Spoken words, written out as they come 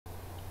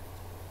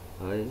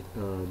Hi,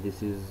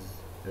 this is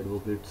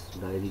Advocate's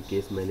Diary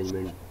Case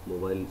Management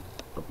mobile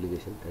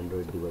application,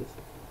 Android device.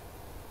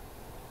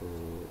 So,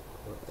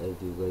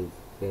 as you guys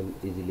can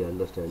easily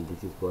understand,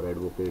 this is for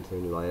advocates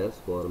and lawyers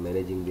for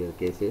managing their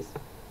cases.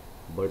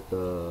 But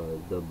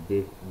the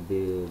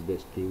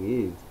best thing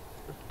is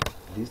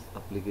this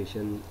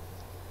application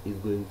is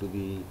going to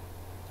be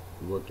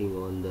working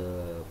on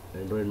the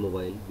Android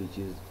mobile, which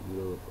is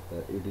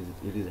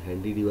it is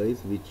handy device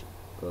which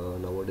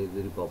nowadays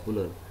very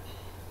popular.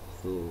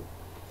 So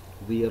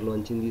we are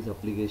launching this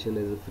application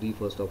as a free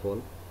first of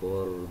all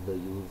for the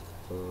use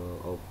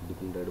of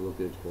different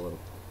advocates for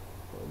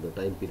the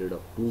time period of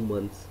 2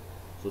 months,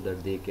 so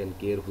that they can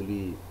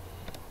carefully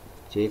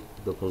check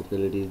the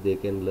functionalities, they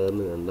can learn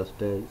and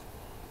understand,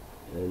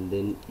 and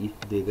then if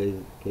they guys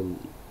can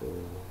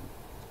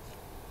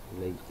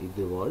like if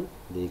they want,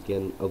 they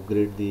can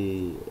upgrade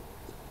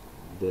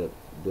their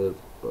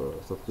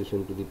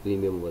subscription to the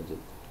premium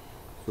version.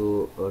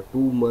 So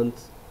 2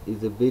 months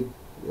is a big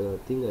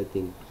thing, I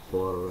think,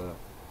 for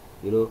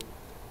you know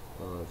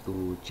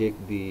to check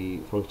the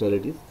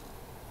functionalities.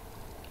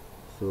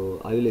 So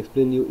I will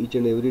explain you each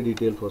and every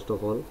detail first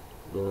of all,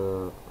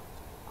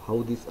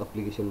 how this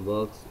application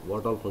works,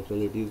 what all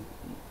functionalities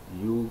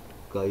you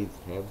guys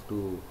have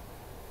to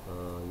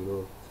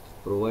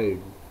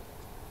provide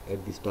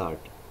at the start.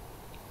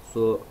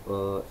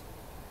 So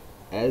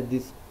as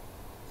this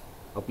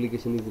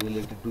application is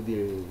related to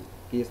the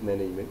case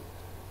management,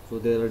 so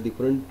there are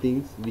different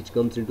things which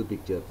comes into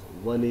picture.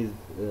 One is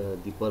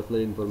the personal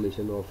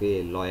information of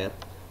a lawyer,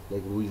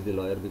 like who is the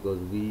lawyer, because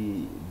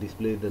we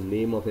display the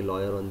name of a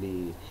lawyer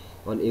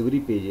on every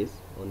pages,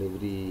 on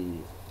every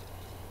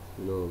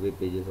web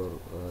pages, or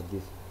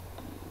this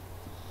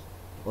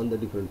on the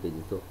different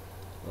pages. So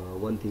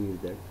one thing is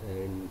that.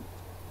 And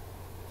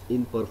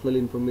in personal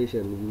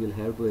information you will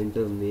have to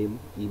enter name,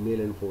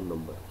 email and phone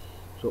number.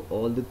 So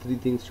all the three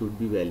things should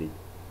be valid.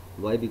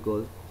 Why?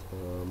 Because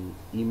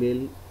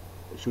email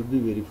should be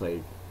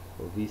verified.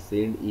 We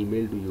send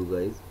email to you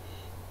guys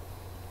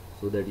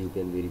so that you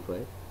can verify,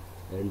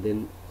 and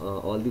then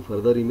all the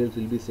further emails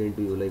will be sent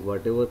to you, like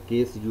whatever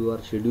case you are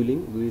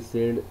scheduling, we will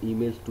send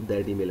emails to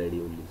that email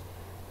ID only.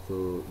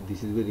 So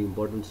this is very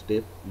important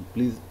step.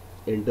 Please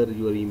enter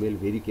your email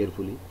very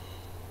carefully,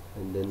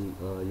 and then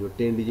your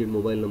 10-digit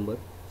mobile number.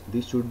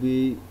 This should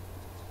be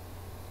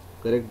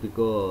correct,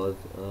 because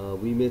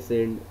we may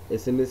send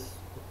SMS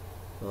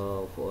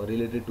for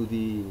related to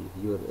the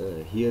your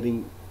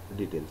hearing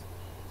details.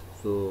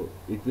 So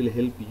it will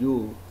help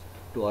you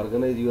to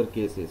organize your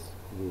cases.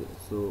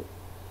 So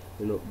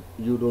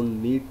you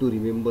don't need to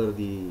remember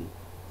the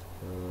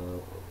uh,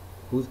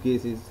 whose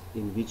case is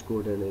in which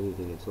court and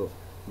anything else. So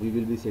we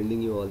will be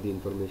sending you all the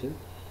information.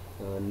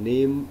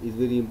 Name is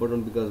very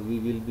important, because we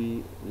will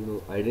be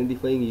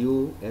identifying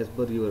you as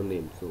per your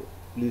name. So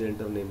please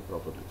enter name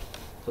properly.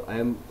 So I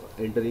am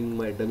entering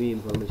my dummy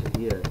information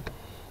here.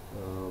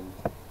 um,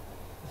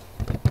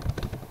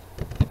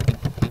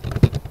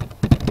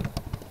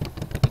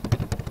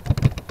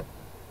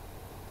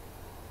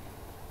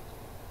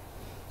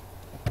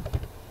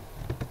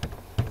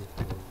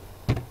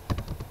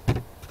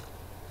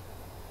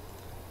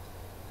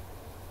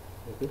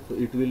 okay, so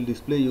it will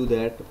display you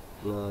that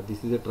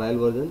this is a trial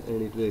version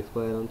and it will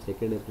expire on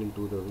 2nd April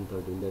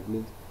 2013. That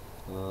means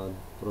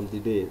from the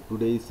day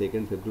today is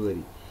 2nd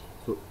February.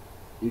 So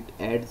it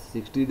adds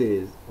 60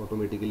 days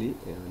automatically,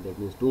 that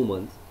means 2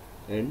 months.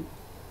 And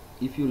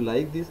if you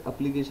like this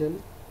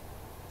application,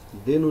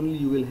 then only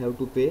you will have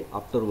to pay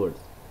afterwards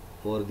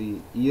for the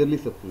yearly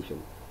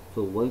subscription.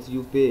 So once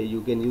you pay,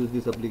 you can use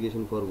this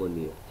application for 1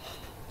 year.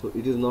 So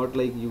it is not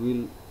like you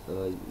will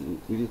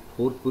it is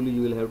forcefully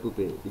you will have to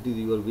pay. It is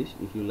your wish.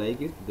 If you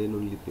like it, then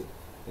only pay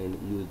and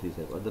use this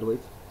app. Otherwise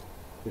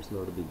it's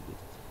not a big deal,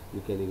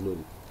 you can ignore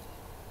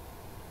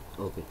it.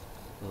 Okay,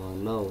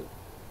 now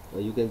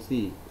you can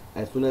see,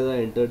 as soon as I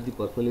entered the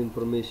personal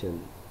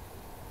information,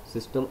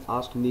 system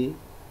asked me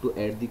to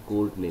add the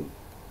court name.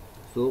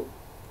 So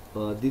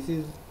this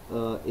is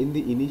in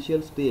the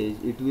initial stage,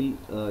 it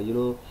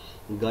will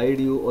guide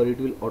you, or it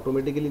will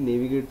automatically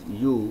navigate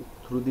you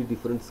through the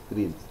different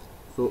screens.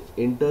 So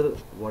enter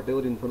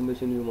whatever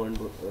information you want.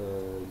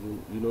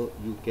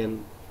 You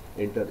can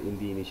enter in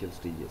the initial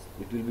stages.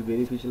 It will be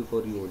beneficial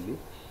for you only.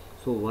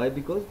 So why?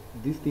 Because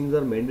these things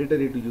are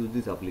mandatory to use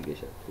this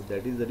application. So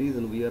that is the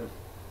reason we are,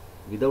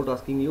 without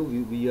asking you,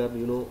 we are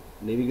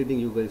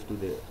navigating you guys to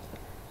there.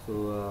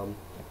 So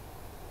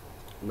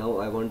now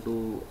I want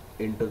to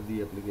enter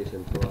the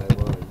application. So I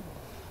want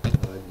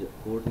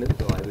code name,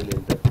 so I will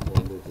enter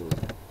Bombay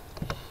code.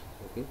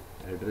 Okay,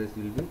 address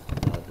will be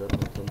Dadar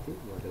or something,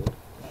 whatever.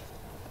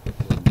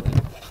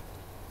 Mumbai.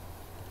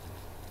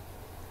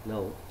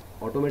 Now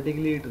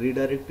automatically it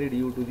redirected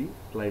you to the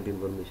client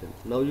information.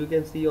 Now you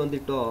can see on the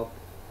top,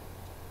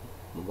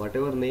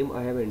 whatever name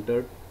I have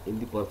entered in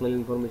the personal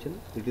information,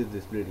 it is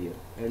displayed here,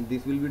 and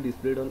this will be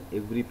displayed on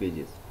every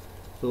pages.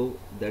 So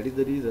that is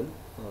the reason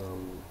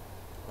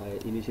I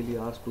initially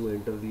asked to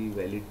enter the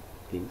valid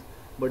things.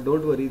 But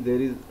don't worry, there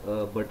is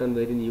a button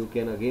wherein you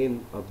can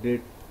again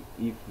update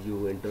if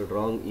you entered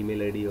wrong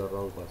email ID or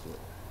wrong password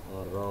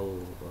or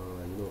wrong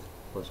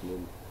first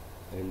name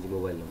and the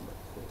mobile number.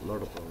 So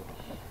not a problem.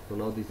 So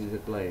now this is a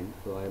client,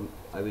 so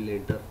I will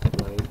enter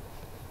client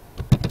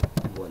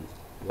 1,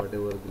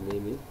 whatever the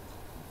name is.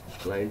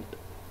 Client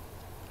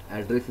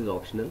address is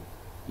optional,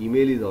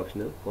 email is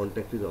optional,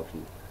 contact is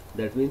optional.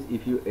 That means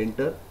if you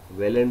enter,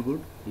 well and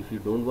good. If you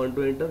don't want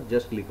to enter,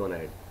 just click on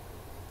add.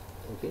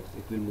 Okay,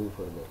 it will move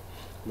further.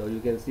 Now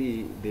you can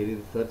see there is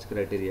search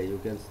criteria. You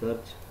can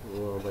search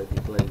by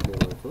the client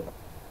name also.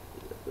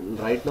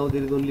 Right now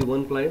there is only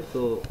one client,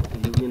 so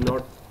you will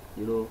not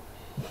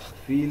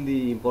feel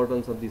the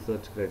importance of the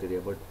search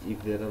criteria. But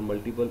if there are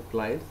multiple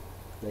clients,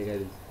 like I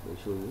will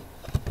show you,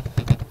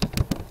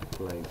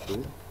 client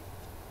 2,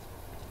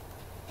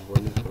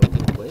 one is from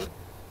Mumbai.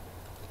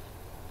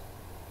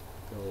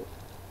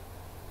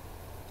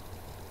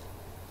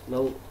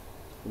 Now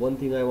one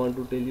thing I want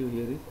to tell you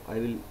here is I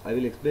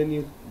will explain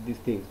you these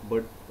things,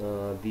 but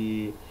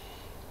the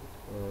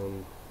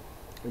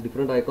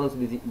different icons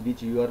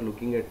which you are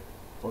looking at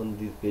on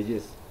these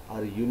pages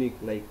are unique,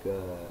 like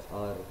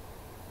are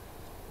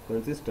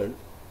consistent.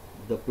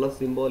 The plus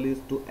symbol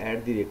is to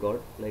add the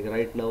record. Like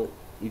right now,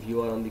 if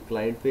you are on the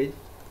client page,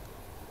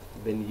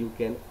 then you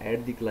can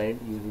add the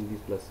client using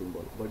this plus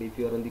symbol. But if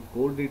you are on the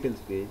code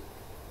details page,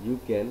 you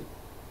can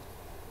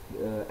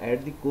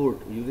add the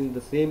code using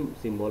the same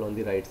symbol on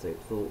the right side.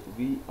 So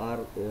we are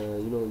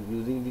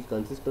using the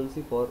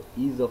consistency for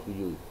ease of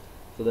use,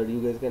 so that you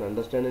guys can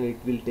understand, and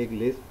it will take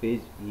less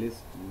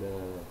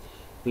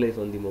place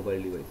on the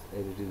mobile device,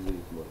 as it is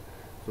very small.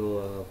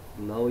 So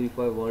now if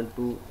I want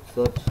to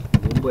search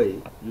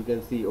Mumbai, you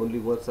can see only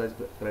one search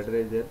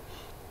criteria is there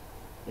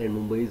and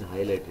Mumbai is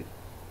highlighted.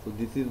 So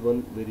this is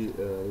one very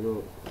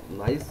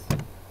nice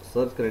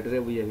search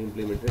criteria we have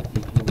implemented.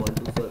 If you want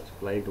to search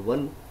client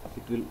 1,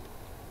 it will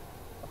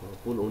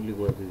pull only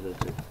one result.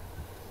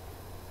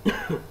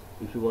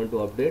 If you want to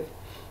update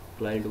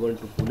client 1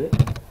 to Pune,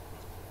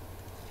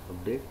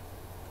 update.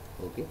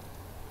 Okay,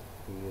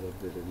 here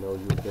updated. Now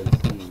you can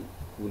see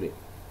Pune,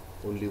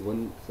 only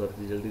one search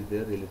result is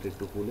there related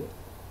to Pune.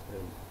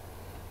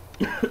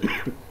 And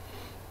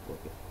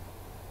okay,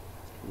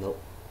 now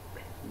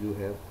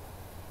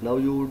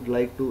you would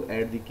like to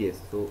add the case,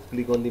 so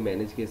click on the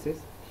manage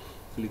cases,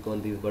 click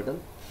on this button.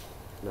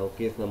 Now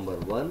case number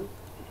 1,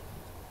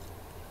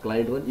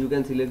 client 1, you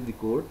can select the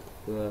code.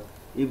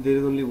 If there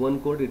is only one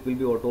code, it will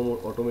be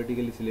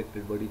automatically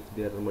selected, but if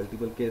there are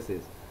multiple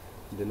cases,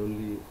 then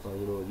only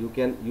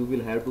you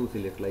will have to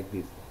select like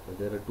this.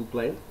 There are 2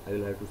 clients, I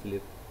will have to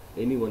select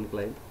any one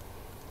client.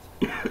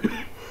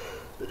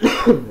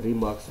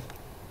 Remarks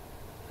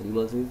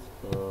is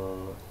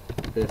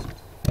test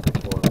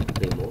for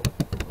demo of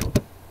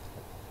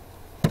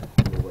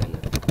mobile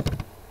app.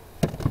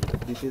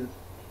 This is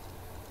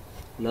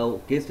now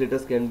case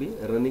status can be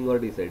running or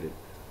decided.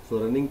 So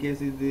running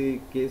case is the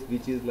case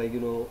which is like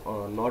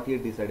not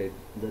yet decided,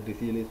 the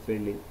decision is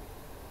pending.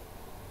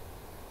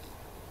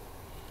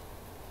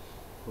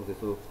 Okay,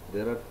 so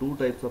there are 2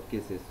 types of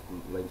cases,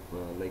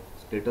 like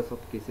status of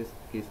cases.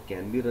 Case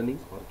can be running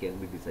or can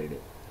be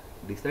decided.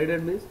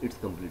 Decided means it's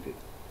completed,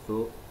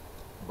 so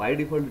by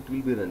default it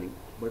will be running.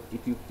 But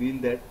if you feel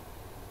that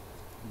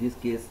this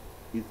case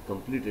is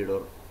completed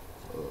or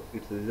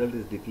its result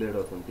is declared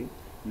or something,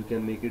 you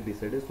can make it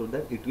decided, so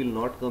that it will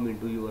not come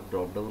into your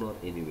drop down or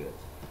anywhere.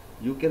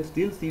 You can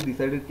still see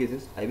decided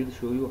cases. I will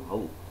show you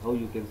how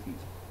you can see.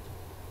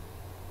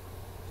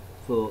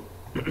 So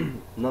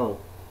now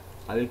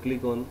I will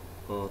click on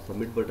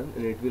submit button,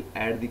 and it will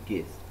add the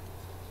case.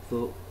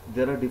 So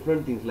there are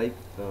different things, like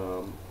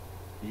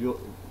you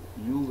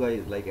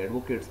guys, like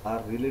advocates,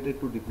 are related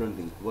to different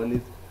things. One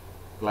is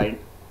client,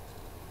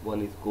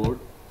 one is code,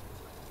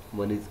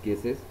 one is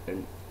cases,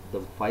 and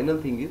the final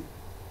thing is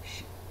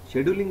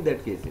scheduling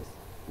that cases,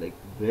 like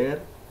where,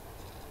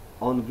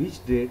 on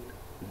which date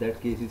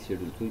that case is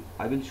scheduled. So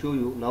I will show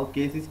you. Now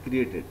case is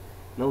created.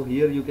 Now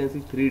here you can see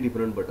 3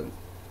 different buttons.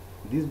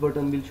 This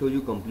button will show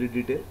you complete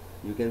detail.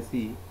 You can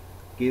see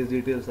case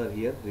details are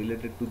here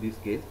related to this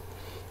case.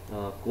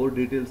 Code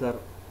details are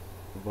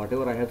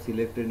whatever I have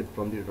selected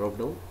from the drop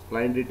down.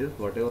 Client details,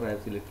 whatever I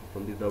have selected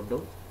from the drop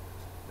down.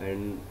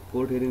 And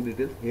court hearing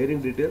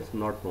details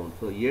not found.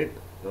 So yet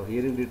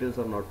hearing details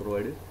are not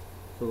provided.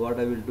 So what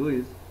I will do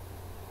is,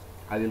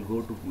 I will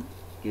go to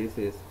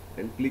cases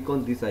and click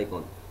on this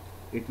icon.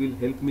 It will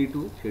help me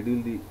to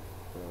schedule the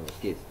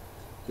case.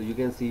 So you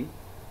can see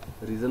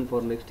reason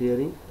for next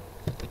hearing,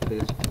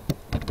 test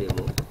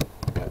demo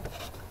app.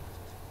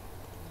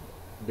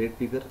 Date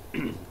picker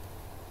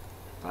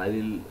I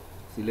will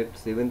select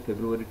 7th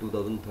February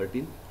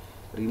 2013.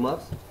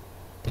 Remarks,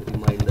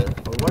 reminder,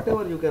 or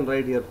whatever you can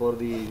write here for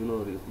the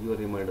your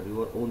reminder,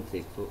 your own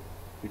sake. So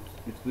it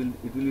will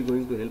be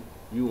going to help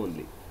you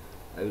only.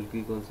 I will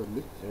click on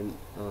submit, and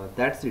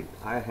that's it.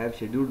 I have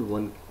scheduled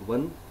one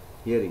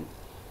hearing.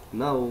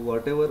 Now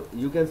whatever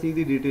you can see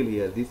the detail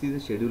here, this is a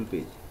schedule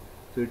page.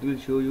 So it will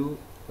show you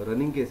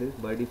running cases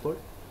by default,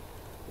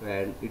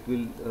 and it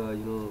will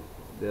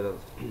there are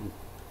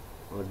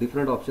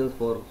different options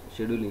for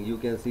scheduling. You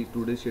can see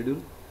today's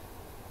schedule,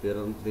 there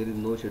is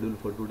no schedule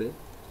for today.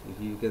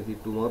 If you can see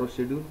tomorrow's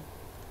schedule,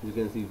 you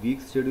can see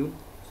week's schedule.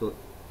 So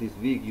this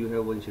week you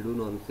have one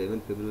schedule on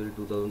 7th February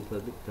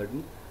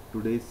 2013.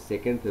 Today is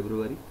 2nd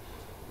February.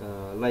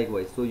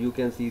 Likewise, so you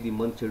can see the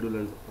month schedule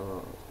and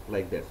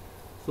like that.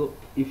 So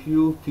if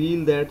you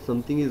feel that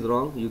something is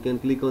wrong, you can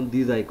click on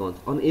these icons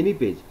on any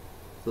page.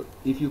 So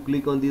if you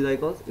click on these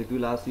icons, it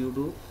will ask you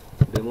to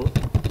demo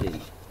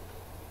change.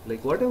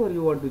 Like whatever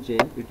you want to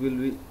change, it will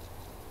be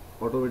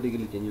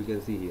automatically change. You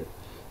can see here.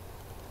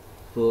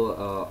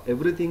 So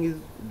everything is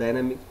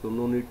dynamic, so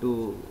no need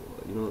to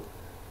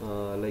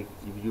like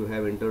if you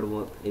have entered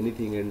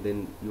anything and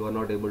then you are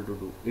not able to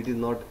do it, is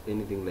not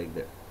anything like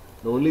that.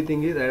 The only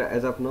thing is,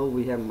 as of now,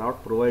 we have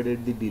not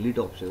provided the delete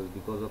options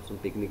because of some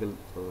technical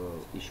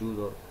issues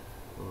or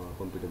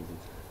competencies.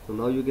 So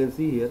now you can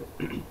see here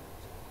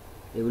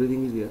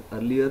everything is here.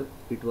 Earlier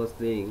it was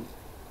saying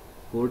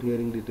court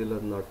hearing detail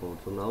are not found,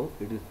 so now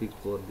it is fixed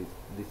for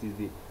this is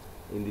the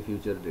in the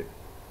future date.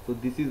 So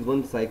this is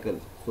one cycle.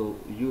 So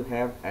you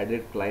have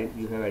added client,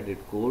 you have added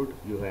court,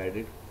 you have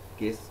added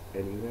case,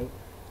 and you have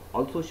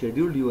also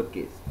scheduled your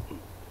case.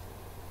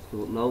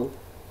 So now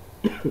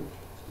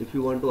if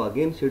you want to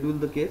again schedule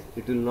the case,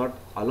 it will not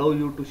allow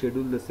you to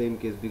schedule the same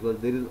case because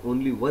there is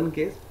only one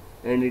case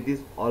and it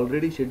is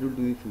already scheduled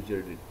to the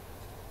future date.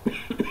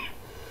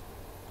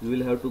 You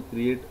will have to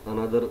create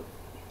another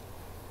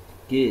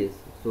case.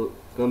 So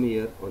come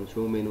here on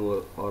show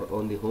menu or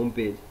on the home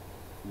page,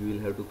 you will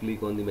have to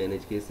click on the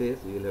manage cases.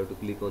 You will have to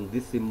click on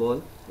this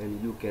symbol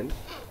and you can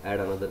add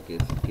another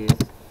case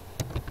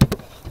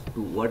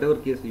to whatever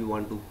case you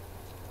want to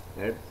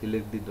add.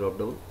 Select the drop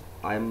down.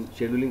 I am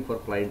scheduling for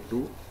client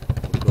 2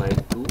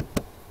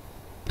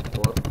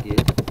 for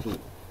case 2.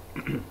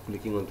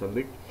 Clicking on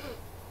submit.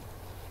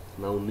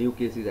 Now new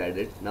case is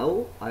added.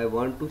 Now I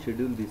want to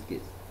schedule this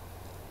case,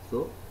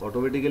 so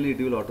automatically it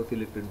will auto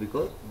select it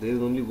because there is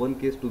only one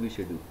case to be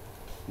scheduled.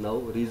 Now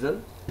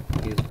reason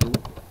case 2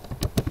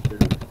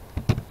 schedule,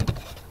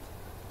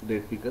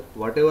 date picker,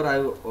 whatever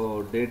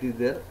date is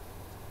there,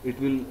 it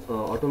will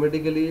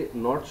automatically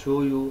not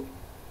show you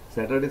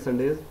Saturday,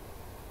 Sundays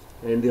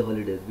and the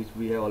holidays which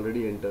we have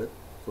already entered.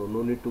 So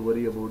no need to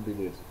worry about the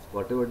dates.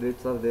 Whatever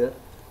dates are there,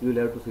 you will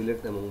have to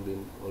select among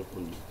them all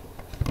only.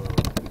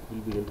 It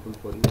will be helpful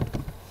for you.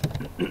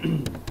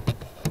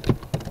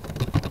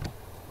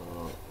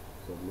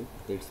 Submit.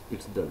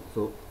 It's done.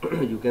 So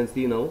you can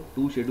see now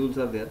 2 schedules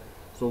are there.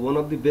 So one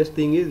of the best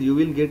thing is you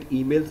will get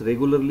emails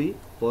regularly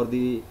for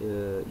the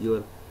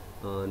your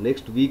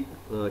next week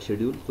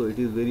schedule. So it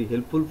is very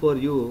helpful for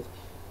you.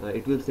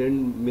 It will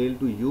send mail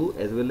to you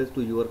as well as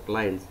to your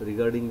clients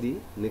regarding the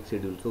next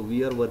schedule. So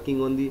we are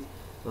working on the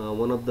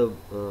one of the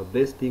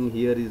best thing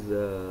here is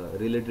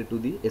related to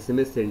the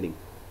SMS sending.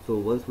 So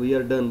once we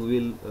are done, we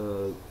will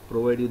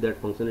provide you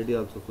that functionality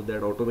also, so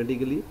that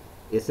automatically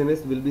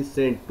SMS will be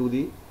sent to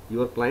the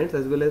your clients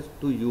as well as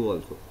to you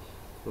also,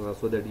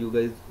 so that you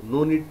guys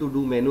no need to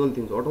do manual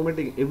things.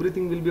 Automatic,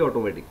 everything will be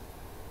automatic.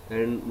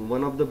 And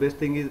one of the best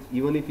thing is,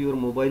 even if your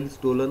mobile is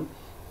stolen,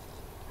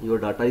 your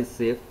data is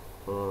safe.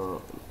 We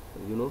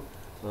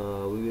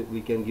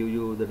can give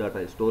you the data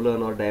is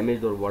stolen or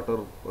damaged or water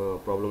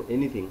problem,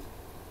 anything.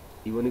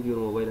 Even if your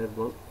mobile has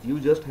gone, you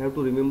just have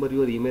to remember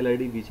your email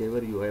ID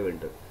whichever you have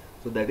entered.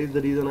 So that is the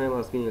reason I am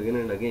asking again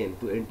and again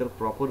to enter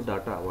proper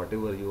data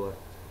whatever you are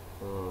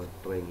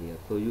trying here.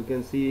 So you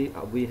can see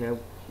we have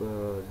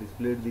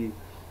displayed the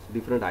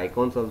different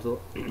icons also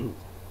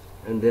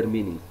and their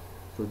meanings.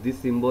 So this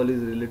symbol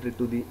is related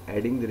to the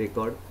adding the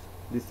record.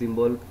 This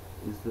symbol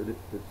is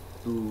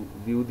to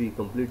view the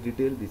complete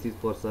detail. This is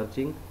for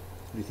searching.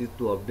 This is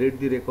to update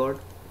the record,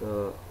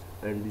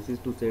 and this is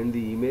to send the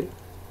email,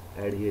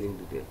 add hearing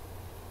detail.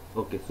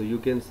 Okay, so you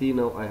can see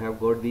now I have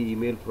got the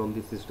email from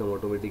the system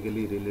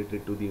automatically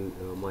related to the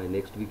my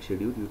next week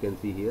schedule. You can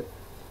see here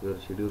your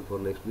schedule for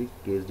next week,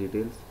 case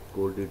details,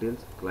 code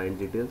details, client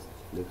details,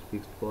 next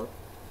fixed for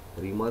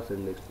remarks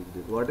and next week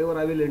date. Whatever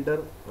I will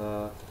enter.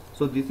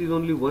 So this is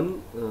only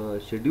one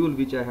schedule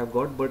which I have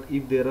got, but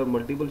if there are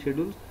multiple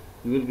schedules,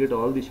 you will get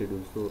all the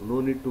schedules. So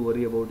no need to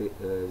worry about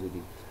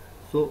everything.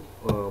 So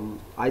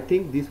I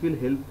think this will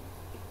help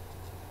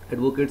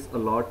advocates a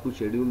lot to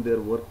schedule their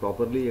work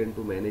properly and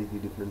to manage the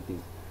different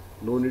things.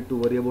 No need to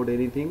worry about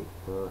anything,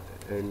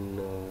 and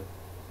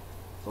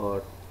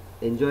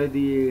enjoy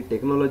the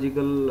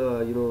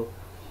technological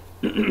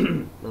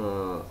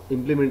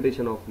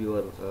implementation of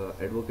your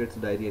advocates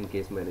diary and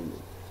case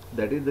management.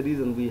 That is the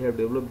reason we have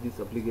developed this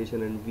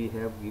application, and we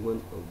have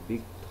given a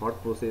big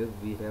thought process.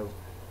 We have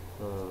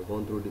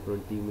gone through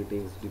different team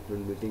meetings,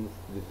 different meetings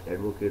with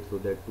advocates, so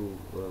that to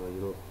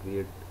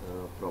create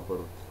proper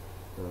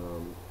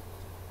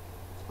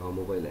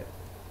mobile app.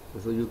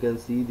 So you can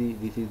see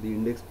this is the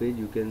index page.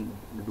 You can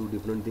do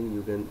different things.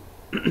 You can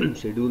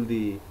schedule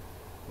the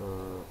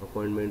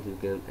appointments. You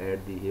can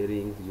add the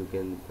hearings. You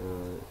can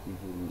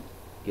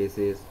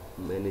cases,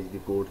 manage the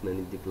courts,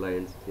 manage the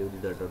clients, save the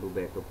data to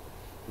backup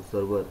to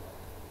server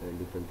and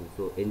different things.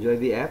 So enjoy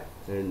the app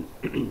and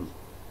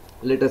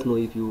let us know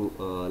if you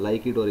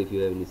like it or if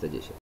you have any suggestion.